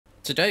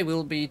Today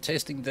we'll be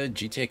testing the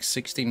GTX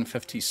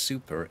 1650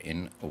 Super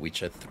in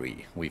Witcher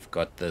 3. We've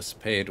got this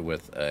paired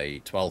with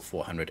a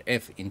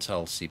 12400F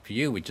Intel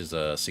CPU, which is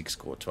a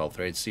 6-core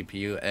 12-thread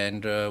CPU,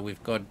 and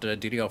we've got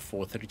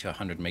DDR4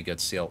 3200 MHz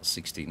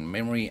CL16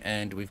 memory,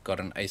 and we've got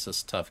an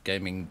Asus TUF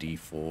Gaming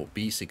D4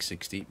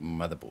 B660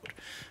 motherboard.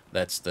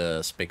 That's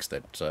the specs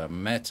that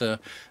matter,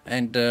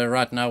 and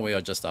right now we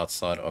are just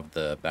outside of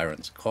the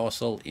Baron's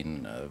Castle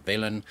in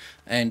Velen,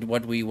 and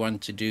what we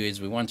want to do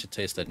is we want to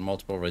test at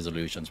multiple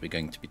resolutions. We're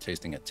going to be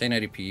testing at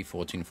 1080p,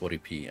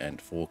 1440p and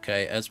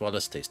 4K, as well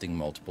as testing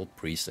multiple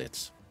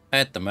presets.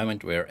 At the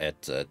moment we're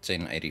at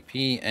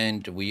 1080p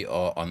and we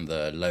are on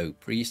the low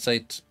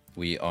preset.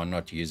 We are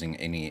not using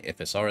any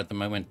FSR at the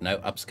moment, no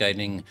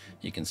upscaling.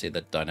 You can see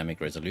that dynamic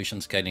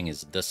resolution scaling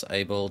is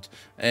disabled,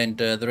 and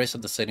the rest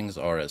of the settings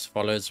are as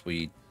follows.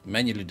 We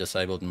manually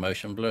disabled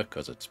motion blur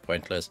because it's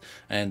pointless,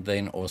 and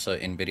then also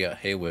Nvidia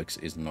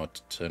Hairworks is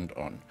not turned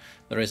on.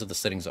 The rest of the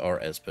settings are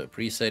as per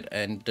preset,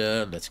 and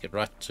let's get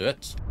right to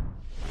it.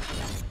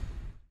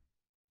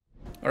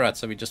 Alright,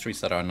 so we just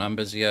reset our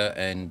numbers here,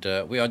 and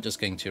we are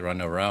just going to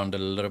run around a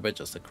little bit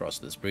just across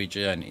this bridge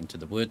here and into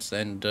the woods,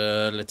 and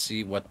let's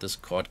see what this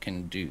card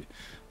can do.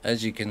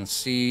 As you can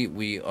see,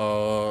 we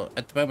are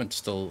at the moment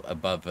still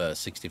above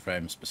 60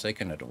 frames per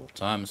second at all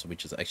times,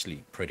 which is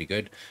actually pretty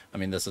good. I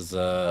mean, this is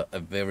a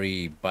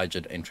very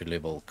budget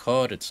entry-level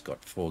card. It's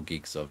got 4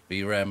 gigs of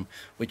VRAM,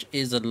 which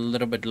is a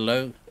little bit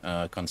low,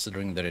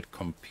 considering that it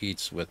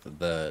competes with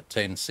the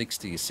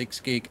 1060 6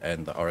 gig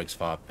and the RX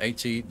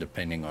 580,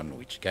 depending on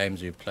which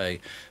games you play.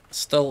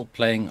 Still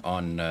playing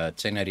on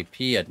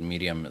 1080p at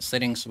medium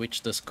settings,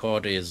 which this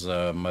card is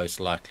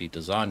most likely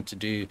designed to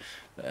do.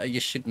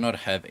 You should not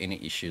have any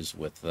issues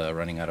with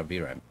running out of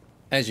VRAM.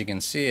 As you can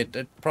see,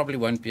 it probably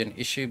won't be an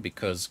issue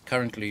because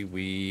currently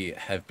we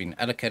have been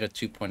allocated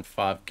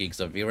 2.5 gigs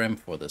of VRAM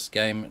for this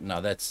game.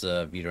 Now that's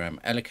VRAM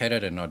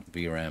allocated and not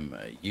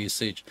VRAM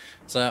usage.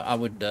 So I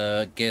would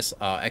guess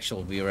our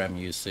actual VRAM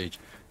usage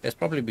is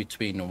probably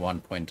between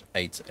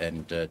 1.8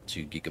 and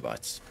 2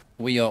 gigabytes.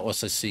 We are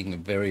also seeing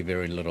very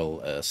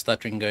little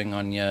stuttering going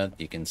on here.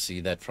 You can see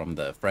that from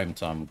the frame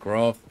time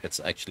graph. It's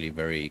actually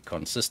very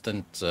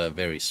consistent,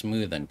 very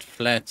smooth and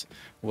flat,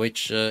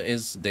 which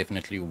is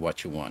definitely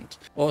what you want.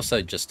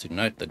 Also, just to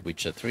note that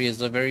Witcher 3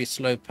 is a very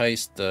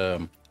slow-paced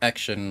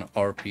action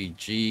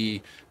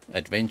RPG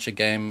adventure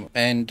game,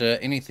 and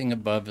anything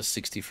above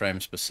 60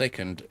 frames per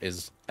second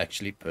is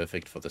actually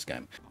perfect for this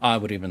game. I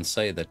would even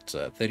say that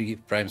 30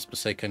 frames per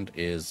second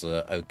is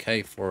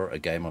okay for a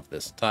game of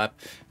this type,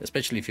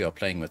 especially if you are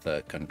playing with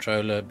a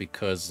controller,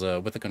 because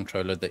with a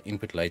controller the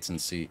input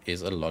latency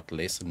is a lot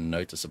less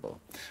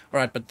noticeable.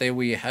 Alright, but there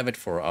we have it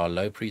for our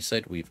low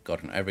preset. We've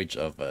got an average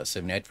of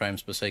 78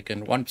 frames per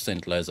second,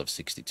 1% lows of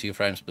 62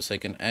 frames per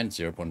second, and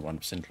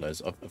 0.1% lows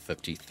of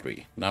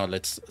 53. Now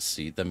let's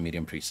see the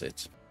medium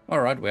preset.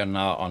 Alright, we are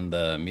now on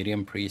the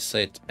medium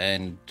preset,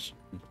 and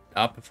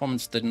our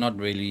performance did not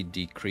really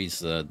decrease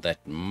that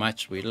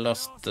much. We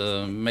lost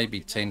maybe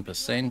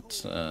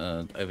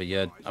 10% over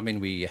here. I mean,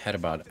 we had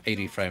about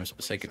 80 frames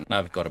per second. Now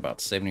I've got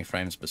about 70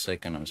 frames per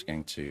second. I'm just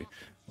going to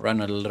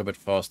run a little bit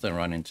faster and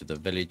run into the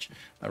village.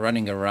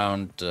 Running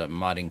around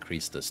might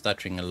increase the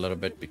stuttering a little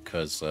bit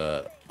because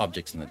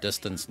objects in the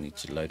distance need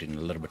to load in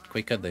a little bit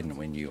quicker than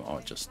when you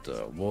are just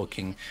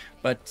walking.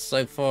 But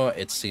so far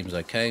it seems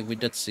okay. We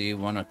did see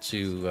 1 or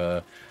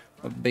 2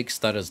 big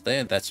stutters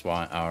there. That's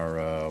why our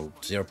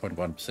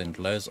 0.1%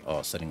 lows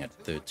are sitting at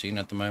 13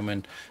 at the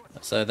moment.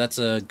 So that's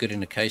a good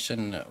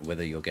indication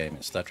whether your game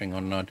is stuttering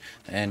or not,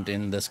 and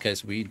in this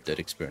case we did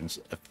experience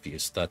a few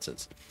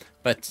stutters.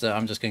 But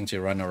I'm just going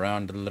to run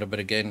around a little bit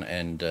again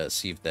and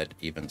see if that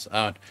evens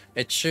out.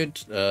 It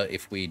should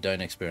if we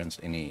don't experience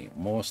any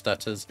more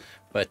stutters,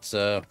 but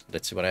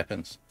let's see what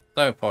happens.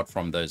 So apart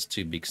from those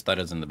 2 big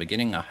stutters in the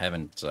beginning, I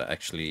haven't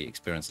actually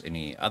experienced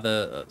any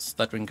other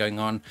stuttering going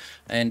on.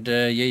 And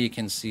yeah, you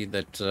can see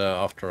that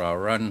after our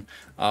run,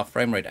 our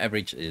frame rate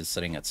average is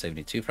sitting at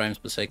 72 frames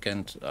per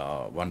second,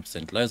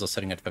 1% lows are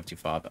sitting at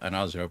 55, and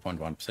our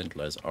 0.1%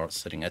 lows are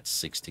sitting at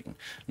 16.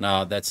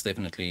 Now that's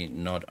definitely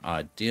not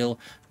ideal,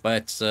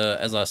 but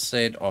as I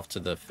said, after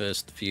the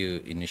first few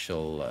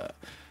initial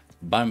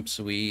bumps,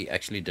 we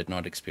actually did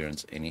not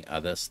experience any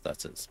other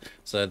stutters.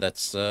 So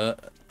that's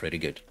pretty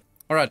good.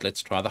 Alright,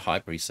 let's try the high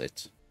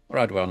preset.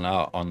 Alright, well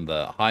now on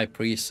the high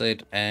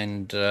preset,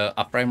 and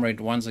our frame rate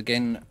once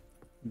again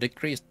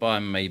decreased by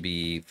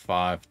maybe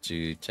 5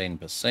 to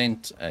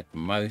 10% at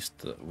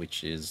most,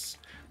 which is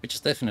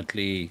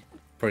definitely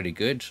pretty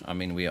good. I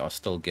mean, we are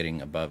still getting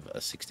above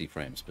 60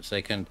 frames per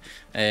second,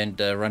 and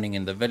running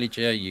in the village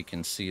here, you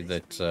can see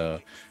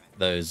that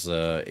those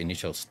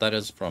initial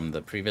stutters from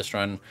the previous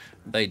run,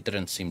 they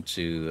didn't seem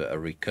to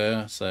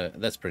recur, so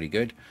that's pretty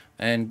good.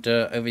 And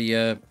over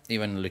here,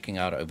 even looking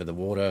out over the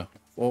water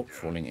or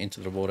falling into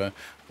the water,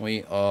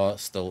 we are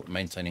still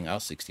maintaining our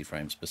 60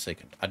 frames per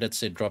second. I did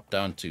say drop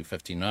down to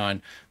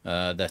 59.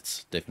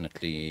 That's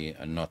definitely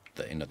not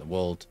the end of the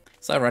world.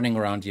 So running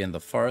around here in the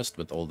forest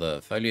with all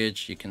the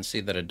foliage, you can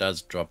see that it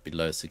does drop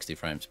below 60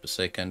 frames per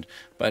second.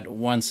 But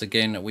once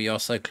again, we are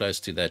so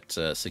close to that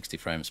 60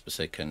 frames per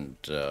second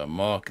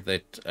mark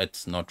that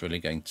it's not really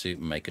going to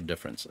make a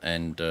difference.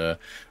 And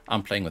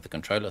I'm playing with the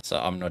controller, so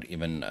I'm not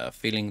even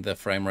feeling the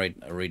frame rate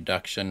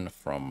reduction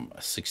from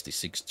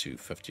 66 to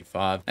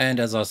 55. And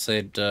as I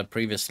said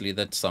previously,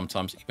 that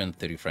sometimes even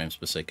 30 frames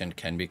per second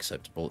can be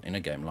acceptable in a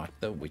game like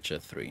The Witcher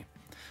 3.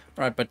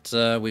 Right, but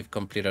we've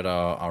completed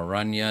our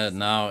run here.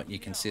 Now you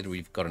can see that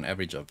we've got an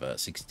average of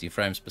 60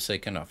 frames per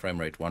second. Our frame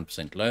rate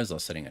 1% lows are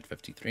sitting at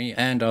 53,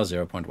 and our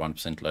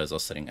 0.1% lows are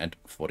sitting at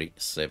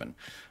 47.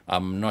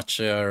 I'm not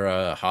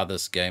sure how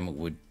this game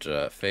would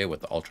fare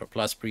with the Ultra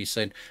Plus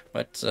preset,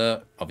 but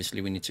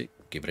obviously we need to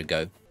give it a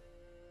go.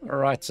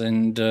 Alright,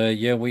 and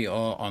here we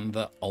are on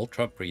the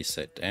Ultra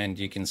preset, and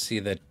you can see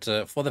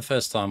that for the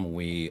first time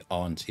we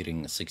aren't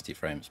hitting 60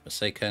 frames per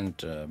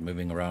second.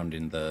 Moving around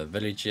in the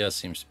village here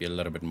seems to be a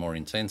little bit more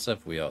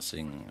intensive. We are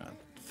seeing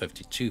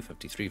 52,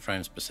 53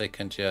 frames per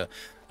second here,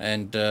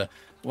 and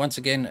once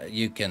again,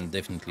 you can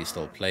definitely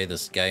still play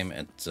this game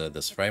at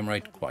this frame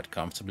rate quite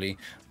comfortably,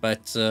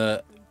 but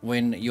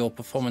when your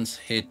performance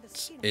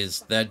hit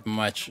is that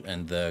much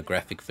and the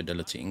graphic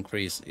fidelity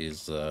increase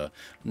is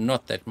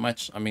not that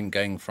much, I mean,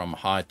 going from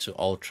high to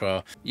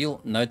ultra,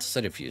 you'll notice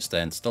it if you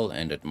stand still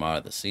and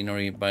admire the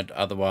scenery, but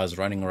otherwise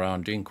running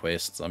around doing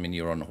quests, I mean,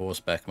 you're on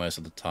horseback most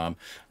of the time,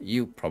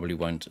 you probably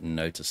won't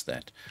notice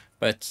that.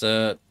 But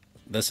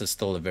this is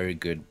still a very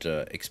good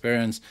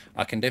experience.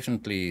 I can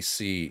definitely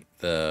see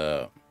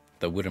the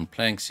wooden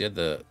planks here.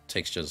 The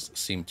textures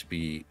seem to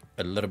be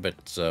a little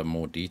bit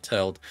more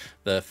detailed.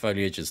 The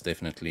foliage is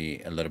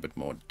definitely a little bit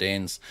more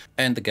dense,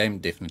 and the game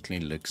definitely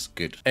looks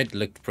good. It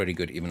looked pretty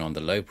good even on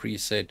the low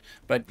preset,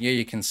 but yeah,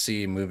 you can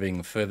see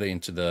moving further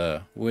into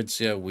the woods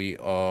here, we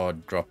are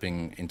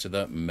dropping into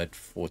the mid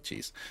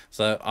 40s.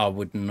 So I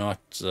would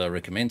not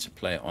recommend to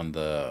play on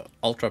the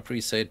ultra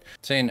preset.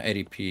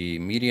 1080p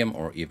medium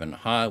or even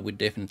higher would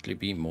definitely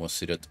be more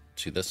suited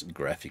to this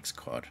graphics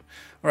card.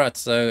 Alright,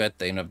 so at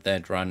the end of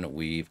that run,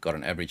 we've got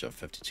an average of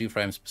 52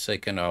 frames per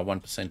second. Our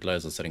 1%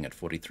 lows are sitting at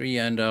 43,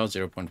 and our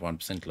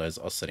 0.1% lows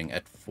are sitting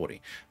at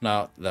 40.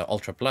 Now, the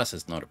Ultra Plus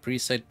is not a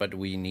preset, but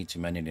we need to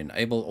manually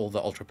enable all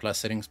the Ultra Plus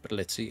settings, but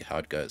let's see how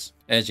it goes.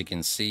 As you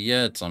can see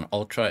here, it's on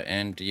Ultra,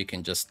 and you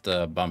can just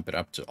bump it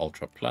up to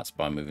Ultra Plus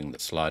by moving the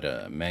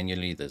slider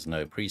manually. There's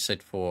no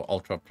preset for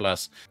Ultra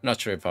Plus. Not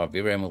sure if our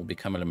VRAM will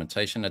become a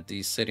limitation at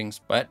these settings,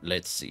 but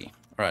let's see.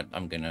 Right,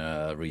 I'm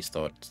gonna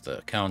restart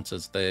the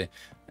counters there,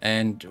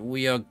 and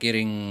we are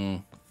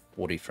getting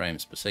 40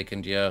 frames per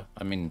second here.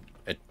 I mean,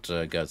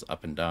 it goes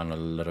up and down a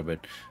little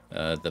bit.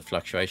 The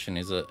fluctuation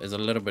is a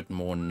little bit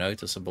more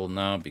noticeable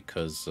now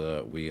because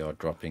we are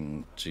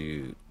dropping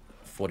to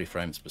 40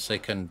 frames per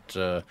second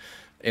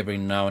every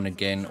now and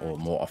again, or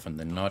more often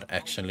than not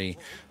actually.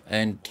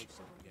 And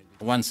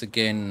once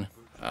again,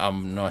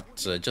 I'm not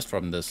just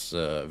from this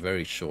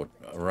very short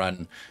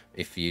run,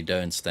 if you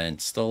don't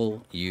stand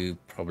still, you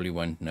probably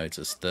won't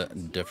notice the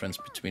difference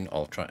between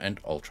Ultra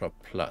and Ultra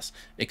Plus,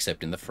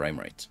 except in the frame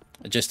rate.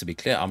 Just to be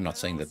clear, I'm not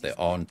saying that there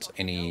aren't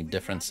any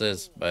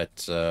differences, but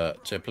to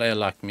a player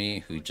like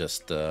me who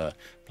just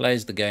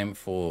plays the game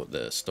for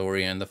the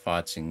story and the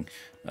fighting,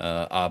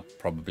 I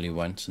probably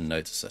won't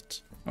notice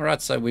it.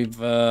 Alright, so we've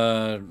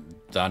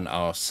done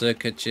our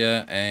circuit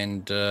here,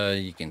 and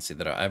you can see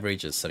that our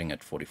average is sitting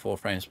at 44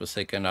 frames per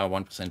second. Our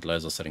 1%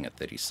 lows are sitting at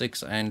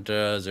 36, and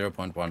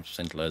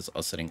 0.1% lows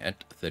are sitting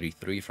at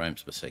 33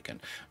 frames per second.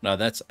 Now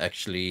that's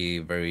actually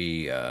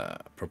very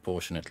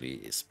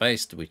proportionately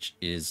spaced, which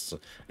is,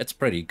 it's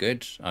pretty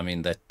good. I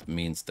mean, that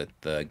means that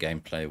the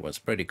gameplay was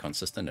pretty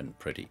consistent and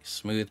pretty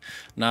smooth.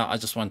 Now I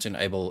just want to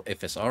enable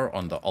FSR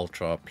on the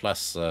Ultra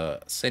Plus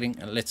setting,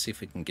 and let's see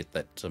if we can get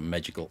that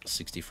magical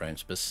 60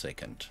 frames per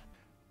second.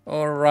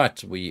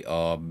 Alright, we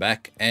are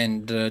back,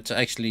 and to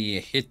actually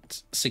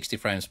hit 60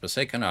 frames per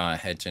second I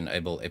had to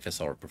enable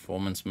FSR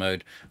performance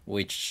mode,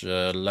 which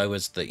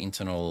lowers the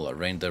internal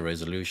render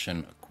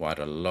resolution quite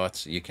a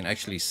lot. You can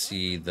actually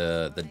see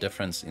the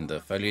difference in the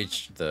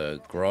foliage,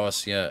 the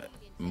grass here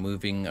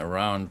moving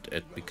around.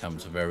 It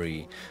becomes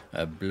very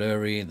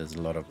blurry. There's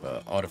a lot of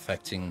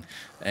artifacting,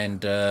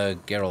 and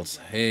Geralt's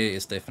hair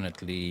is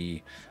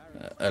definitely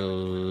a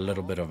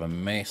little bit of a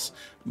mess,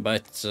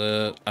 but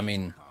I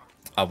mean,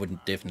 I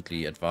would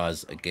definitely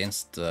advise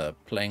against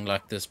playing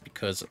like this,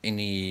 because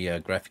any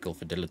graphical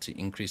fidelity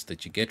increase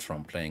that you get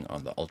from playing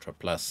on the Ultra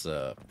Plus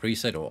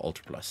preset or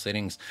Ultra Plus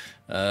settings,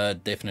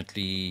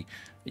 definitely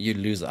you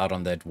lose out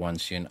on that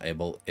once you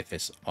enable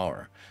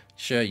FSR.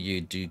 Sure, you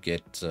do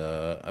get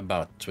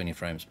about 20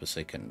 frames per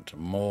second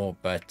more,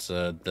 but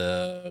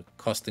the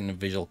cost in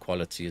visual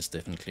quality is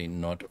definitely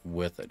not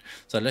worth it.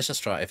 So let's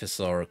just try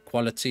FSR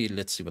quality.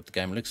 Let's see what the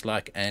game looks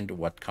like and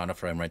what kind of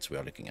frame rates we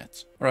are looking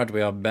at. Alright,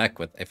 we are back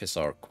with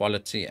FSR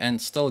quality,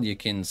 and still you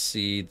can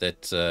see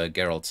that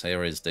Geralt's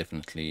hair is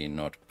definitely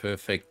not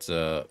perfect.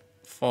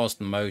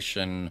 Fast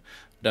motion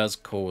does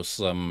cause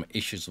some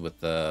issues with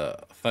the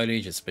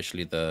foliage,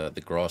 especially the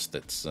grass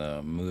that's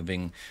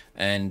moving,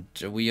 and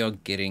we are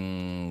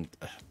getting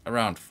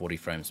around 40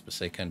 frames per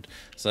second.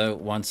 So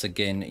once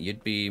again,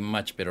 you'd be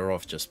much better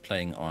off just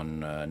playing on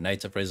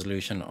native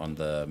resolution on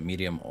the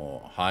medium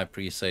or high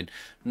preset.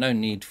 No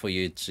need for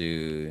you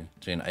to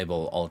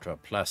enable ultra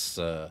plus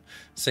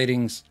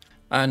settings,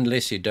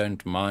 unless you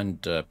don't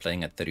mind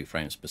playing at 30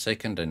 frames per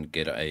second and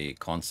get a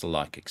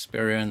console-like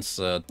experience.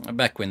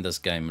 Back when this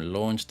game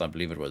launched, I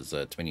believe it was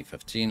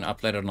 2015, I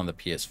played it on the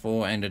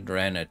PS4 and it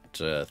ran at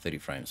 30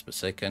 frames per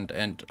second,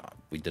 and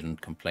we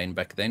didn't complain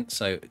back then.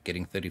 So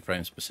getting 30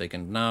 frames per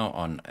second now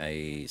on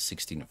a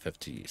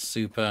 1650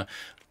 Super,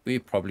 we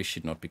probably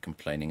should not be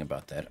complaining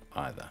about that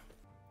either.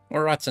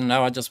 Alright, so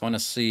now I just want to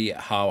see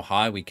how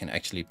high we can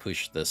actually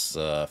push this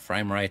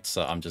frame rate.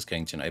 So I'm just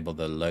going to enable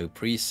the low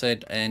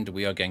preset, and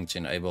we are going to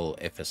enable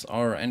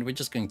FSR, and we're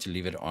just going to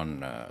leave it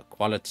on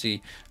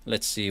quality.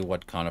 Let's see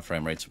what kind of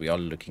frame rates we are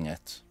looking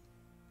at.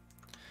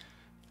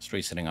 Just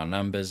resetting our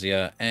numbers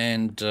here,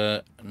 and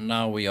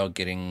now we are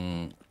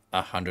getting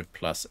 100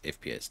 plus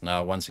FPS.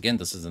 Now, once again,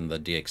 this is in the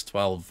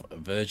DX12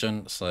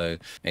 version, so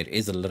it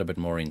is a little bit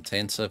more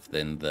intensive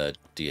than the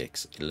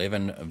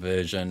DX11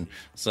 version.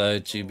 So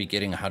to be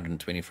getting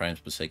 120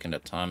 frames per second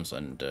at times,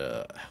 and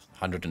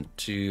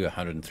 102,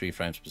 103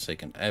 frames per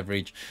second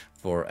average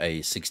for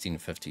a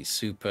 1650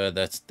 Super,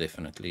 that's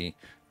definitely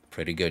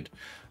pretty good.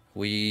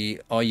 We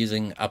are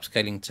using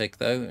upscaling tech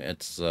though.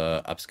 It's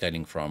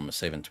upscaling from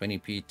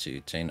 720p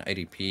to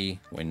 1080p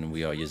when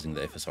we are using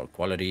the FSR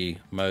quality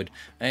mode,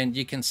 and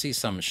you can see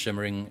some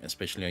shimmering,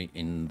 especially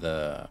in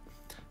the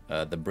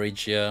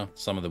bridge here.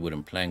 Some of the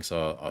wooden planks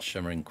are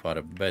shimmering quite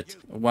a bit.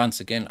 Once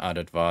again, I'd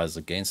advise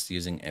against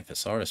using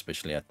FSR,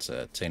 especially at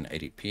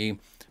 1080p.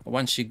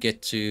 Once you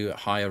get to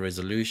higher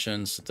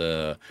resolutions,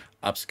 the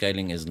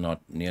upscaling is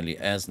not nearly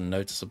as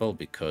noticeable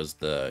because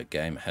the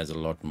game has a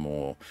lot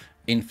more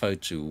info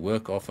to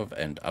work off of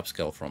and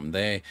upscale from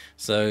there.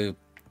 So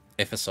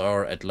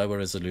FSR at lower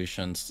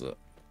resolutions,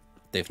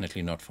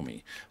 definitely not for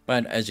me.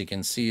 But as you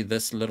can see,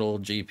 this little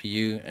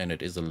GPU, and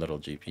it is a little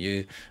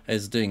GPU,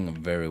 is doing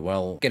very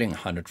well, getting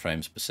 100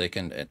 frames per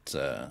second at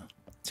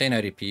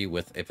 1080p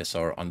with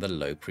FSR on the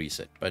low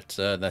preset. But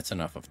that's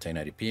enough of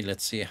 1080p.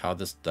 Let's see how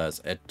this does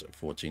at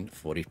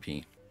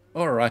 1440p.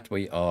 Alright,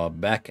 we are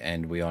back,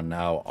 and we are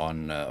now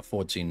on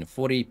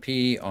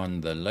 1440p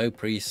on the low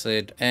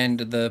preset, and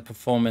the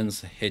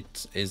performance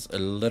hit is a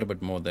little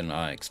bit more than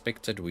I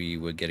expected. We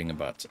were getting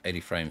about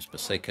 80 frames per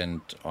second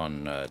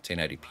on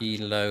 1080p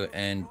low,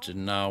 and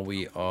now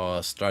we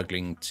are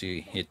struggling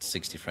to hit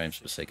 60 frames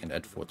per second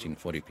at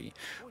 1440p.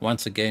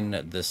 Once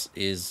again, this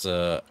is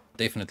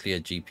definitely a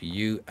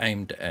GPU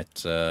aimed at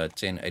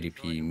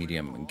 1080p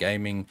medium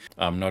gaming.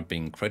 I'm not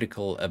being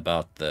critical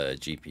about the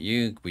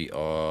GPU. We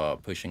are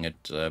pushing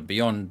it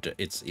beyond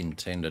its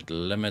intended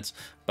limits.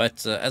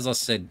 But as I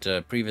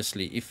said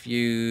previously, if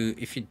you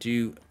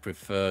do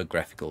prefer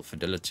graphical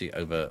fidelity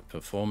over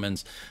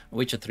performance,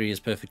 Witcher 3 is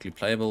perfectly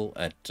playable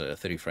at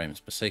 30 frames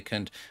per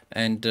second.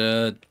 And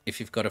if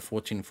you've got a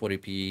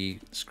 1440p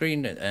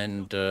screen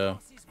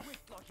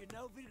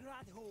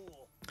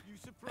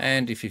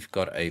and if you've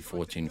got a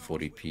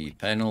 1440p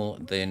panel,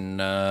 then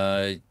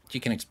you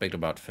can expect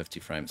about 50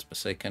 frames per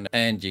second.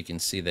 And you can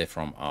see there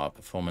from our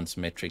performance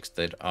metrics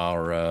that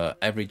our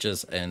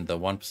averages and the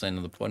 1%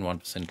 and the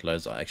 0.1%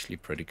 lows are actually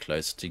pretty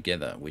close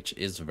together, which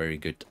is very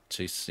good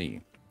to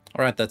see.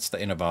 Alright, that's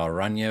the end of our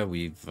run here.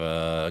 We've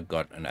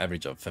got an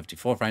average of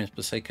 54 frames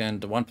per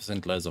second, the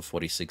 1% lows of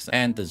 46,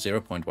 and the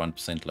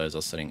 0.1% lows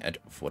are sitting at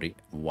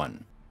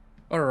 41.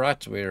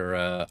 Alright,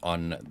 we're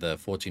on the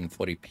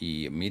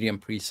 1440p medium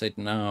preset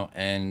now,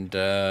 and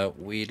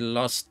we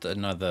lost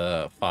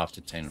another 5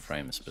 to 10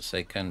 frames per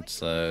second,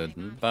 so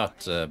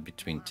about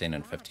between 10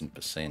 and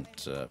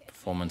 15%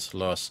 performance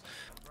loss.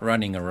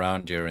 Running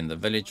around here in the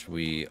village,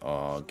 we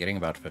are getting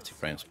about 50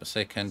 frames per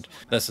second.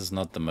 This is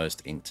not the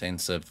most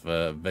intensive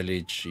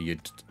village.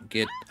 You'd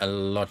get a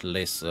lot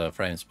less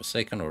frames per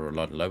second, or a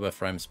lot lower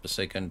frames per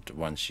second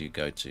once you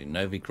go to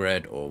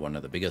Novigrad or one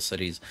of the bigger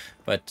cities.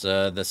 But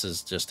this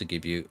is just to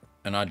give you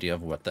an idea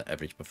of what the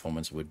average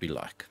performance would be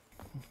like.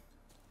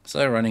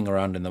 So running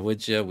around in the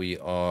woods here, we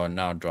are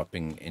now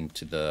dropping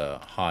into the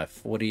high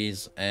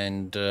 40s,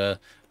 and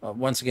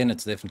once again,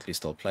 it's definitely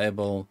still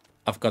playable.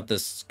 I've got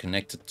this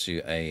connected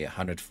to a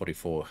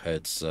 144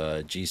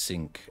 Hz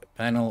G-Sync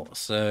panel,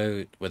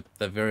 so with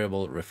the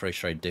variable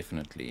refresh rate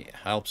definitely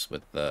helps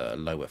with the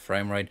lower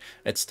frame rate.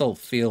 It still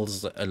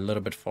feels a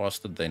little bit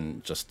faster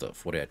than just the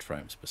 48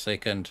 frames per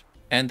second,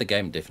 and the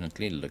game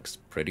definitely looks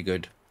pretty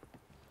good.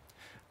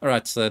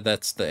 Alright, so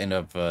that's the end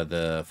of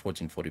the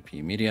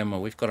 1440p medium.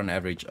 We've got an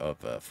average of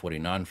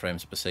 49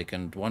 frames per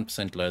second,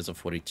 1% lows of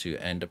 42,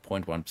 and a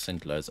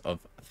 0.1% lows of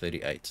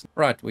 38.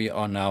 Right, we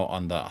are now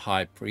on the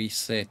high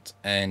preset,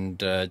 and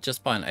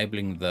just by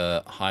enabling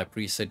the high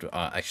preset,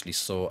 I actually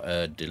saw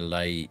a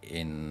delay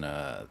in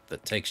the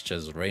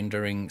textures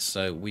rendering,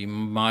 so we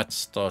might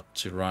start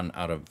to run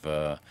out of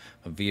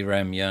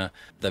VRAM here.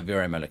 The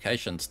VRAM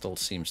allocation still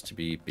seems to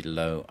be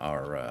below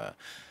our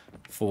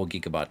 4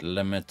 GB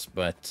limit,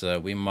 but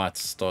we might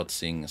start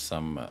seeing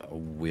some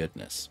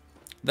weirdness.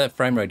 The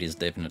frame rate is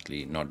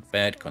definitely not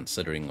bad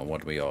considering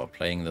what we are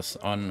playing this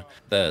on.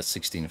 The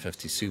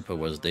 1650 Super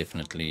was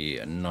definitely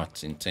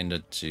not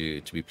intended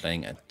to be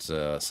playing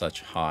at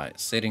such high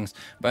settings,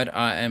 but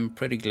I am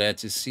pretty glad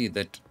to see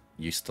that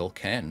you still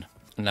can.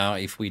 Now,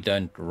 if we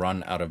don't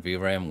run out of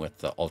VRAM with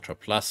the Ultra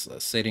Plus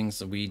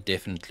settings, we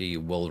definitely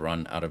will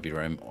run out of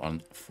VRAM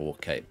on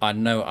 4K. I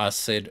know I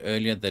said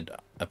earlier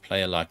that a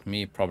player like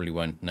me probably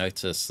won't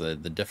notice the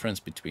difference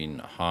between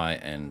high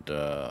and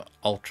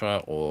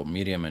ultra, or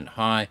medium and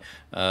high.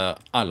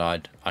 I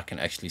lied. I can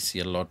actually see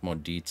a lot more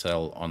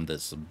detail on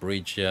this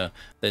bridge here.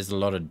 There's a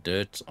lot of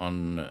dirt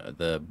on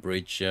the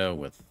bridge here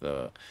with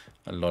a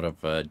lot of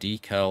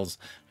decals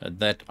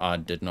that I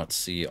did not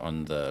see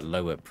on the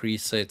lower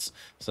presets.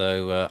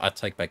 So I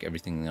take back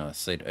everything I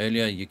said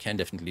earlier. You can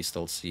definitely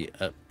still see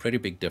a pretty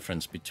big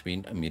difference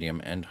between a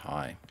medium and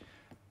high.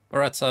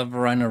 Alright, so I've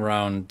run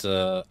around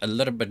a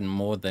little bit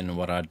more than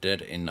what I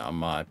did in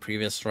my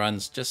previous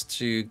runs, just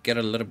to get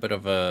a little bit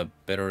of a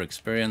better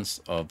experience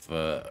of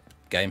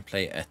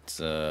gameplay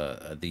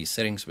at these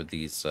settings with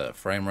these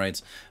frame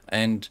rates.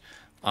 And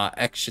I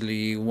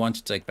actually want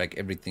to take back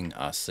everything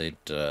I said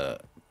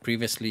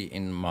previously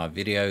in my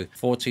video.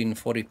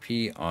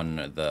 1440p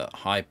on the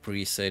high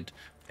preset.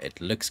 It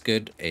looks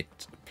good,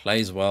 it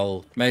plays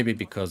well. Maybe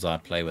because I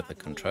play with a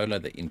controller,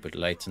 the input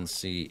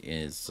latency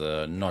is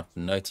not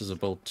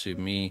noticeable to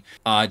me.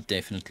 I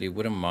definitely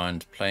wouldn't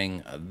mind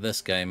playing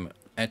this game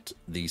at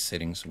these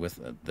settings with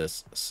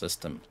this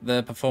system.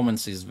 The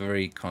performance is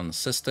very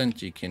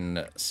consistent. You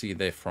can see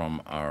there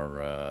from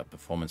our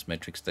performance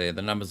metrics there.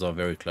 The numbers are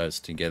very close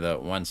together.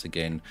 Once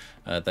again,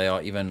 they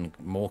are even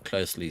more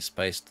closely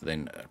spaced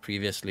than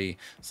previously.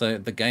 So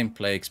the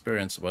gameplay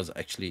experience was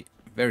actually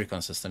very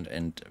consistent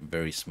and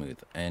very smooth.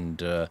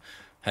 And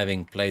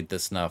having played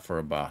this now for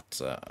about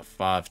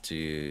 5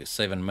 to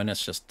 7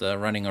 minutes, just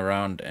running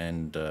around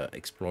and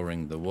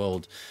exploring the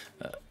world,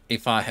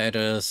 if I had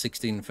a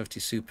 1650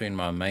 Super in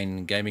my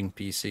main gaming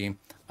PC,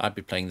 I'd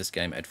be playing this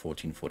game at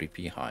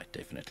 1440p high,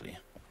 definitely.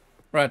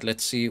 Right,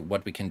 let's see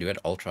what we can do at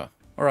Ultra.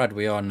 Alright,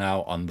 we are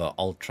now on the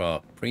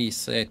Ultra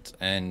preset,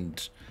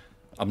 and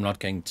I'm not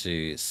going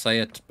to say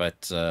it,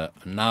 but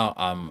now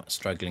I'm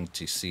struggling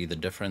to see the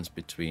difference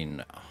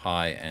between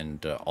high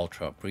and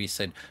ultra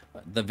preset.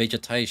 The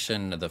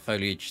vegetation, the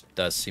foliage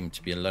does seem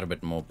to be a little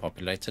bit more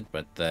populated,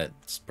 but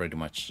that's pretty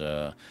much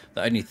the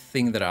only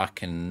thing that I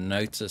can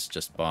notice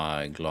just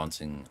by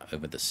glancing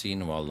over the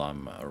scene while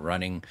I'm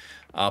running.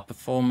 Our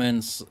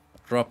performance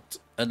dropped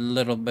a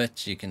little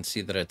bit. You can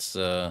see that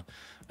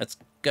it's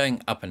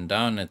going up and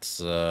down. It's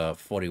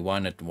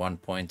 41 at one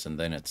point, and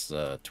then it's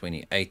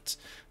 28.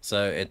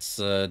 So it's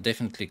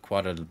definitely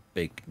quite a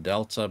big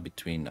delta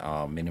between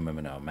our minimum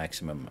and our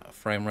maximum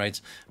frame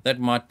rates. That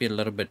might be a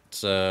little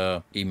bit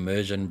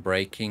immersion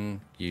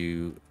breaking.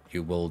 You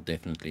will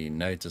definitely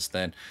notice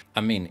that. I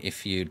mean,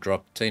 if you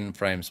drop 10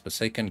 frames per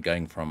second,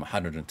 going from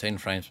 110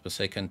 frames per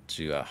second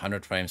to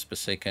 100 frames per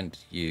second,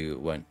 you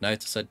won't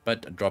notice it.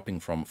 But dropping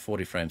from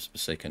 40 frames per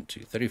second to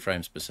 30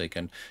 frames per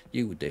second,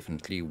 you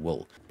definitely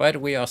will. But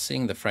we are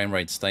seeing the frame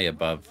rate stay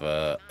above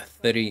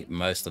 30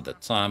 most of the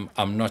time.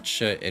 I'm not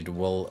sure it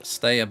will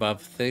stay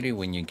above 30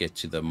 when you get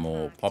to the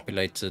more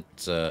populated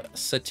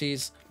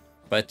cities.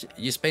 But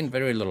you spend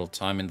very little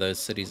time in those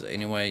cities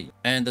anyway,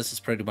 and this is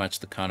pretty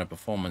much the kind of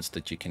performance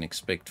that you can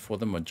expect for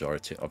the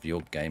majority of your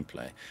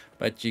gameplay.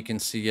 But you can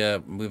see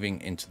moving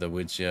into the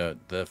woods here,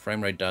 the frame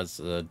rate does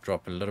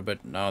drop a little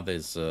bit. Now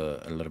there's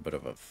a little bit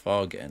of a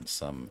fog and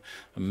some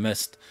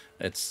mist.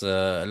 It's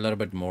a little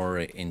bit more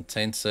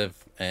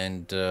intensive,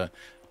 and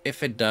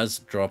if it does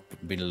drop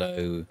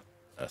below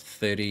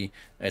 30,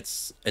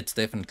 it's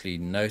definitely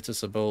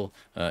noticeable.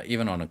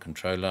 Even on a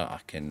controller, I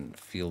can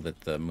feel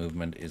that the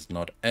movement is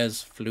not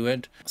as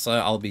fluid. So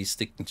I'll be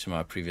sticking to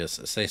my previous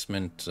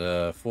assessment.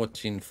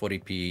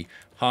 1440p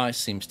high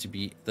seems to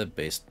be the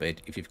best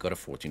bet if you've got a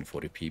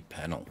 1440p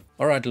panel.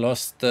 Alright,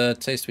 last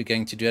test we're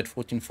going to do at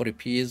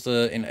 1440p is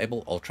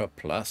enable Ultra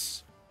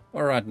Plus.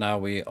 Alright, now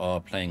we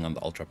are playing on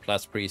the Ultra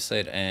Plus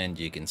preset, and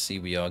you can see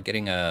we are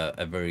getting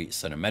a very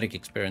cinematic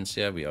experience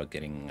here. We are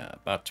getting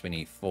about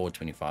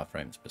 24-25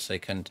 frames per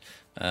second.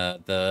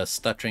 The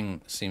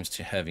stuttering seems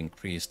to have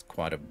increased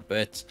quite a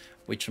bit,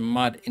 which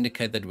might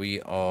indicate that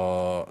we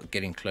are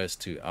getting close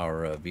to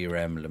our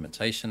VRAM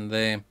limitation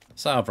there.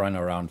 So I've run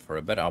around for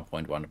a bit. Our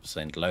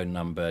 0.1% load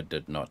number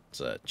did not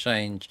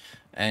change,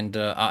 and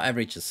our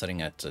average is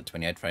sitting at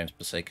 28 frames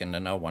per second,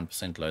 and our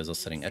 1% lows are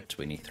sitting at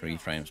 23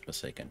 frames per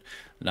second.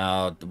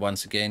 Now,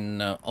 once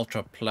again,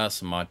 Ultra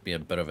Plus might be a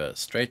bit of a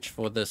stretch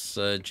for this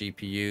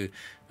GPU.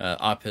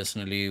 I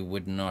personally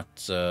would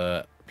not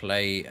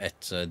play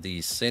at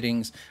these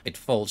settings. It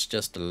falls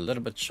just a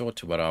little bit short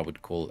to what I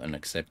would call an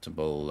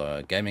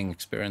acceptable gaming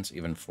experience,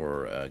 even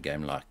for a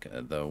game like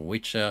The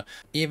Witcher.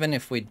 Even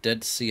if we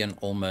did see an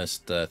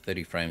almost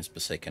 30 frames per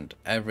second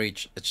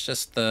average, it's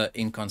just the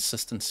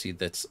inconsistency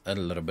that's a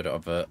little bit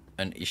of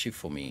an issue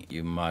for me.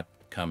 You might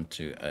come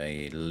to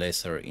a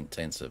lesser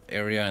intensive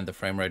area and the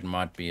frame rate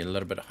might be a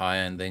little bit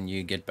higher, and then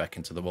you get back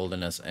into the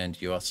wilderness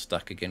and you are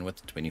stuck again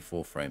with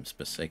 24 frames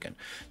per second.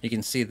 You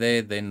can see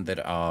there then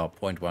that our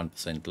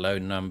 0.1%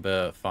 load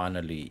number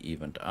finally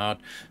evened out.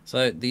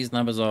 So these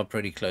numbers are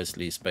pretty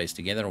closely spaced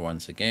together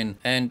once again,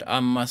 and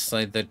I must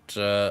say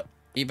that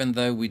even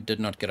though we did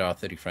not get our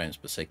 30 frames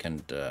per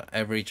second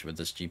average with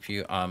this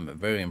GPU, I'm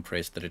very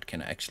impressed that it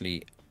can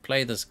actually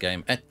play this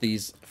game at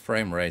these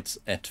frame rates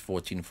at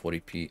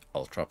 1440p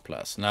Ultra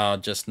Plus. Now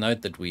just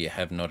note that we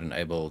have not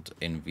enabled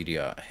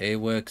Nvidia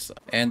Hairworks,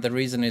 and the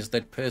reason is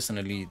that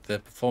personally the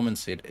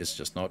performance hit is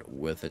just not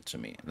worth it to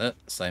me. The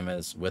same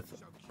as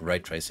with ray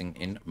tracing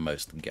in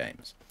most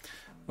games.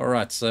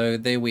 Alright, so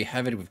there we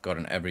have it. We've got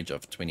an average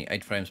of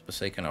 28 frames per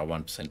second. Our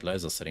 1%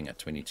 lows are sitting at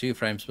 22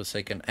 frames per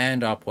second,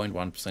 and our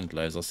 0.1%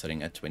 lows are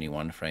sitting at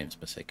 21 frames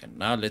per second.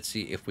 Now let's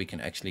see if we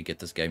can actually get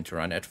this game to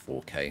run at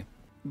 4K.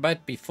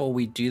 But before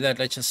we do that,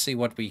 let's just see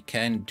what we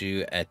can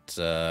do at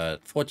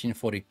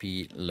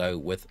 1440p low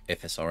with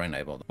FSR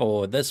enabled.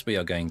 For this, we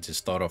are going to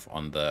start off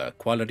on the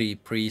quality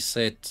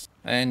preset.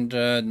 And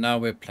now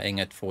we're playing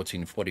at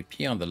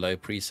 1440p on the low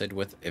preset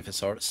with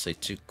FSR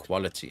set to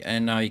quality.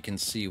 And now you can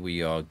see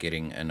we are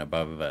getting an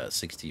above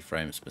 60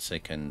 frames per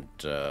second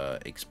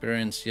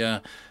experience here.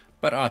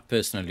 But I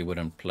personally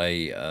wouldn't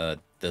play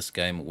this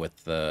game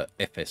with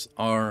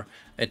FSR.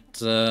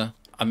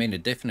 I mean,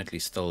 it definitely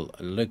still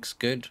looks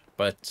good,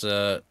 but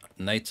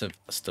native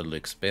still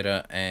looks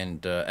better.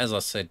 And as I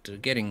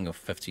said, getting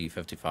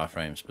 50-55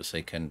 frames per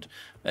second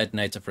at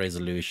native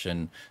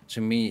resolution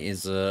to me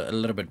is a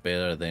little bit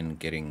better than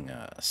getting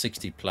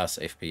 60 plus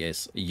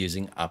FPS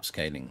using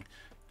upscaling.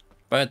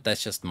 But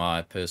that's just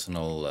my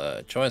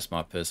personal choice,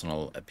 my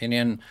personal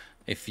opinion.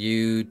 If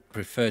you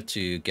prefer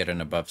to get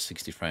an above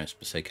 60 frames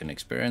per second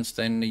experience,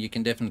 then you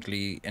can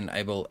definitely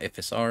enable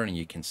FSR, and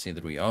you can see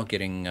that we are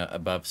getting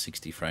above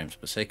 60 frames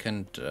per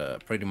second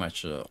pretty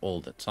much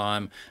all the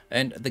time,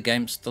 and the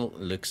game still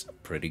looks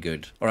pretty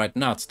good. Alright,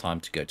 now it's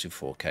time to go to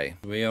 4K.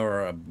 We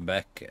are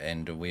back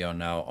and we are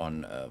now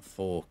on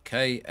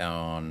 4K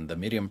on the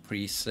medium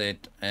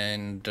preset,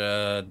 and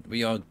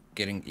we are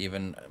getting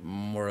even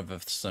more of a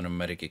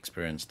cinematic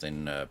experience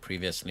than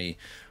previously.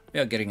 We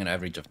are getting an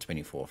average of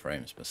 24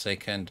 frames per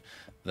second.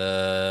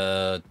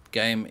 The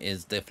game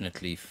is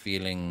definitely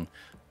feeling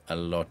a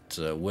lot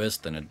worse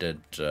than it did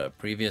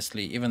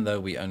previously. Even though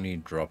we only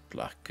dropped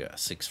like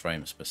 6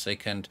 frames per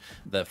second,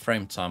 the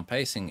frame time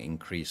pacing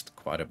increased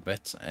quite a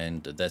bit,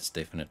 and that's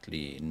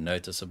definitely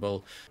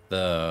noticeable.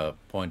 The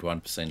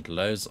 0.1%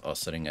 lows are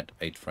sitting at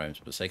 8 frames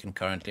per second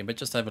currently, but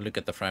just have a look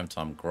at the frame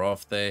time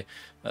graph there.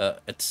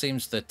 It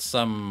seems that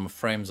some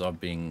frames are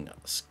being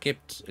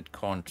skipped. It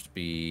can't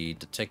be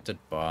detected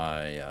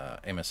by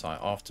MSI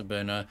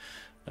Afterburner.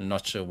 I'm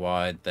not sure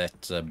why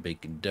that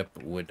big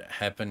dip would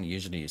happen.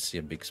 Usually you see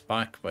a big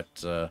spike, but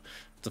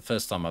the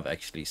first time I've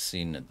actually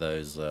seen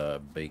those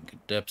big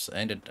dips,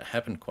 and it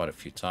happened quite a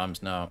few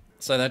times now.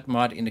 So that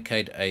might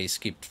indicate a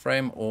skipped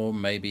frame, or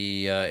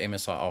maybe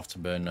MSI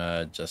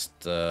Afterburner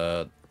just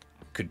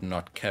could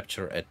not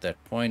capture at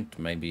that point,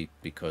 maybe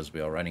because we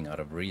are running out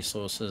of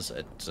resources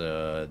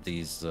at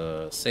these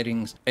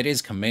settings. It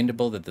is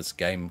commendable that this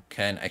game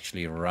can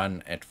actually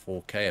run at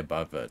 4K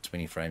above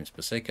 20 frames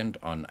per second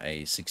on a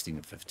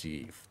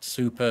 1650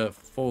 Super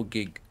 4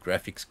 gig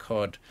graphics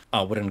card.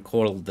 I wouldn't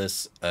call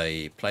this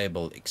a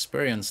playable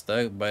experience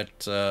though,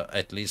 but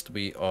at least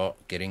we are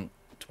getting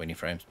 20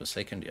 frames per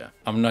second. Yeah,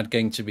 I'm not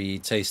going to be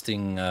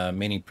tasting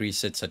many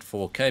presets at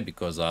 4K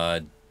because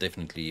I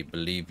definitely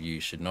believe you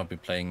should not be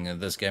playing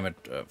this game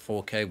at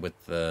 4K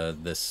with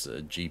this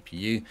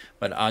GPU,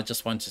 but I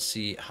just want to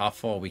see how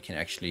far we can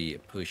actually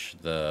push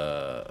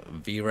the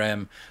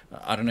VRAM.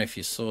 I don't know if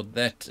you saw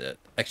that.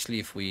 Actually,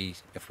 if we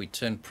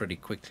turn pretty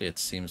quickly, it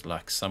seems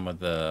like some of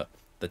the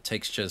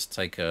textures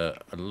take a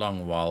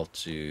long while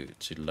to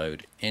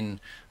load in,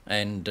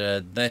 and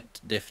that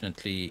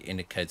definitely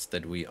indicates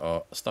that we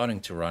are starting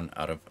to run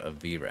out of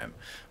VRAM.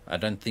 I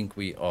don't think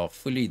we are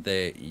fully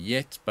there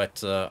yet,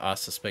 but I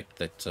suspect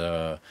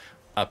that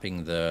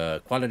upping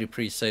the quality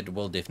preset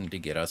will definitely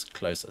get us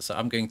closer. So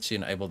I'm going to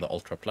enable the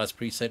Ultra Plus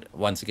preset.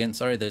 Once again,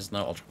 sorry, there's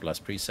no Ultra Plus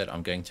preset.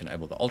 I'm going to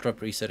enable the Ultra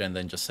preset and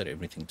then just set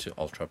everything to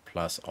Ultra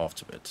Plus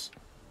afterwards.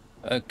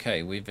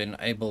 Okay, we've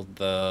enabled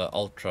the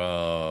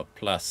Ultra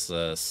Plus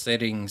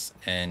settings,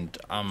 and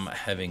I'm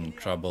having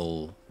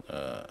trouble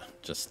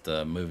just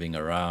moving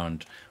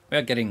around. We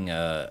are getting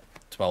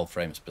 12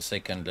 frames per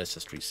second. Let's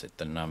just reset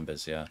the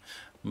numbers here.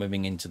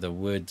 Moving into the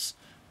woods.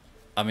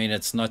 I mean,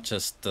 it's not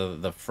just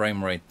the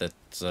frame rate that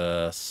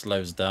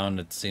slows down.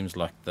 It seems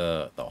like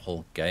the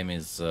whole game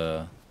is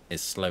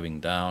slowing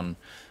down.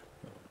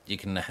 You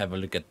can have a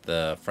look at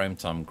the frame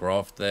time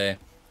graph there.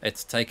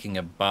 It's taking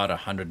about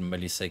 100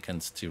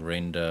 milliseconds to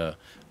render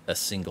a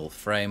single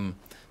frame.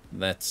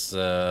 That's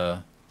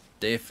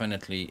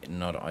definitely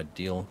not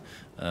ideal.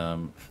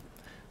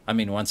 I I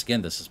mean, once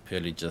again, this is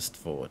purely just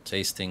for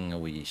testing.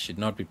 We should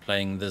not be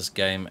playing this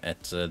game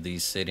at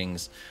these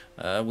settings.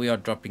 We are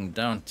dropping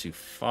down to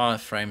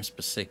 5 frames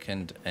per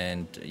second,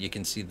 and you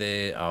can see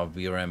there our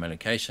VRAM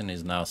allocation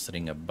is now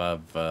sitting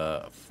above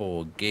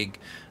 4 gig,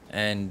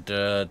 and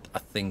I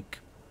think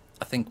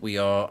we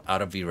are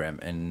out of VRAM,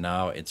 and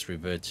now it's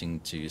reverting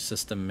to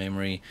system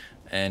memory,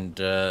 and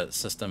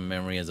system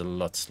memory is a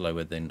lot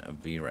slower than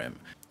VRAM.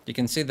 You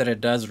can see that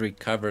it does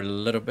recover a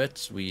little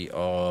bit. We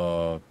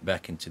are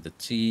back into the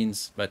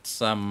teens, but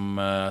some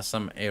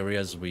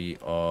areas we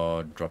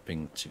are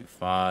dropping to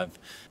 5.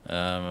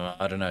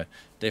 I don't know.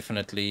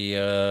 Definitely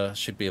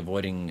should be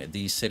avoiding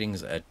these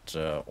settings at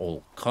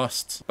all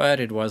costs. But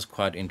it was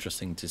quite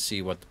interesting to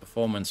see what the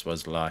performance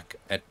was like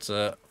at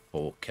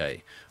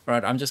 4K.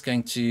 Right, I'm just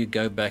going to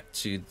go back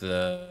to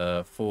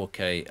the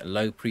 4K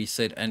low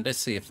preset, and let's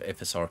see if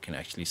FSR can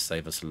actually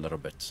save us a little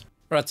bit.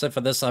 Right, so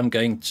for this I'm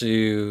going to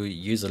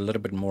use a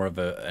little bit more of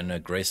an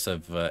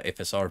aggressive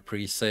FSR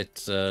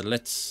preset.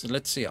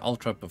 Let's see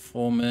ultra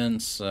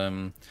performance.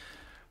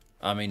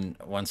 I mean,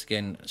 once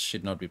again,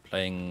 should not be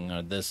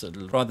playing this.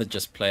 I'd rather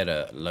just play at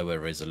a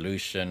lower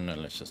resolution.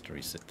 Let's just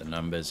reset the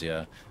numbers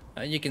here.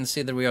 You can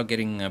see that we are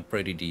getting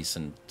pretty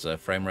decent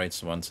frame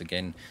rates once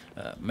again.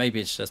 Maybe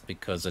it's just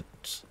because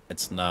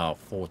it's now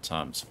 4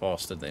 times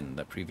faster than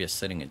the previous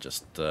setting. It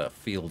just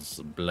feels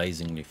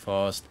blazingly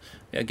fast.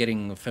 We are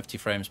getting 50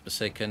 frames per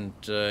second,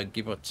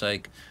 give or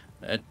take.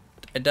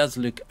 It does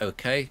look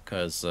okay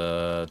because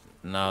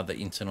now the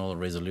internal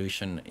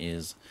resolution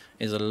is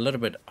a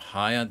little bit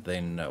higher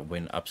than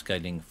when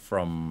upscaling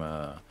from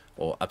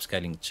or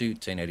upscaling to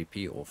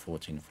 1080p or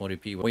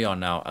 1440p. We are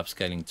now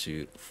upscaling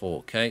to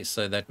 4K,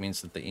 so that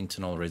means that the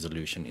internal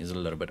resolution is a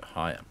little bit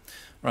higher.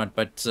 Right,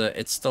 but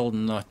it's still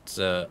not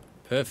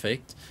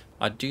perfect.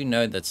 I do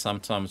know that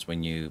sometimes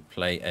when you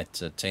play at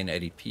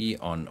 1080p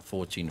on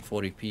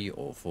 1440p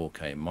or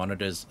 4K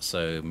monitors,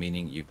 so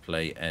meaning you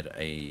play at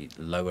a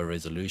lower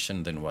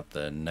resolution than what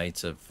the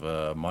native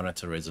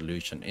monitor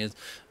resolution is,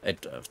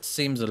 it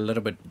seems a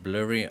little bit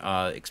blurry.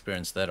 I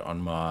experienced that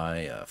on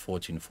my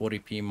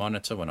 1440p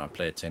monitor when I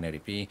play at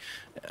 1080p.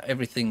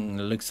 Everything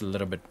looks a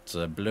little bit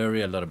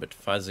blurry, a little bit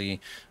fuzzy.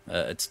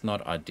 It's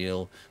not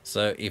ideal.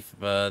 So if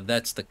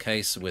that's the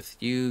case with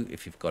you,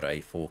 if you've got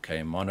a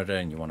 4K monitor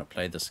and you want to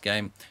play this game,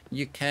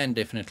 you can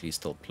definitely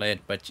still play it,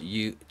 but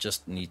you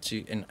just need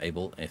to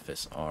enable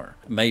FSR.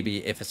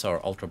 Maybe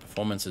FSR Ultra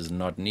Performance is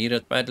not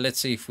needed, but let's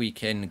see if we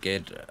can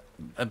get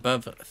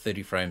above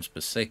 30 frames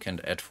per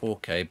second at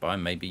 4K by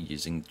maybe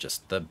using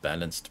just the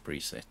balanced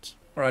preset.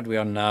 Alright, we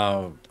are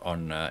now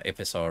on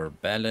FSR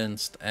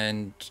balanced,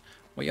 and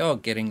we are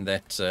getting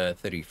that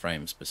 30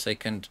 frames per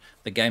second.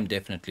 The game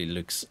definitely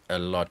looks a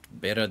lot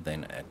better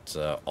than at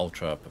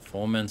ultra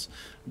performance,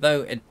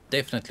 though it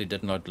definitely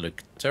did not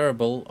look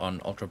terrible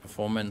on ultra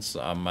performance.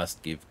 I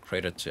must give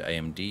credit to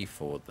AMD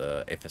for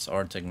the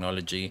FSR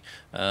technology.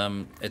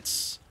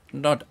 It's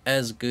not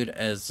as good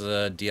as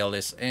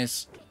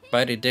DLSS,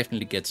 but it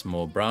definitely gets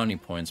more brownie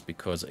points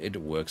because it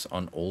works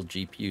on all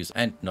GPUs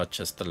and not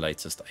just the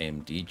latest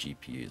AMD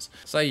GPUs.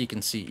 So you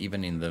can see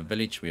even in the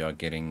village we are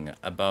getting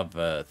above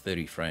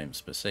 30 frames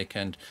per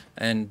second,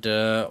 and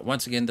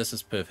once again this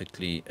is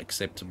perfectly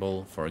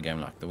acceptable for a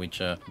game like The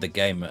Witcher. The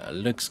game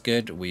looks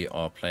good. We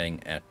are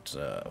playing at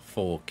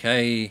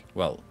 4K.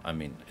 Well, I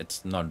mean,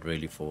 it's not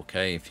really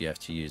 4K if you have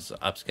to use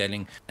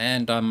upscaling,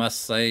 and I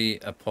must say,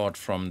 apart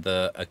from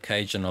the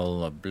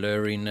occasional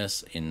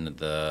blurriness in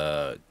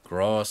the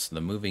grass, the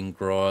moving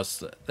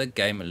grass, the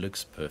game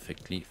looks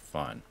perfectly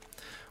fine.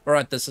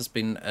 Alright, this has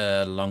been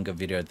a longer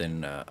video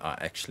than I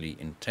actually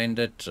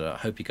intended. I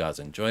hope you guys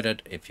enjoyed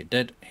it. If you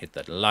did, hit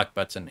that like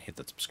button, hit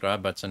that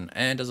subscribe button,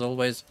 and as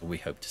always, we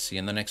hope to see you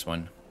in the next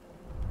one.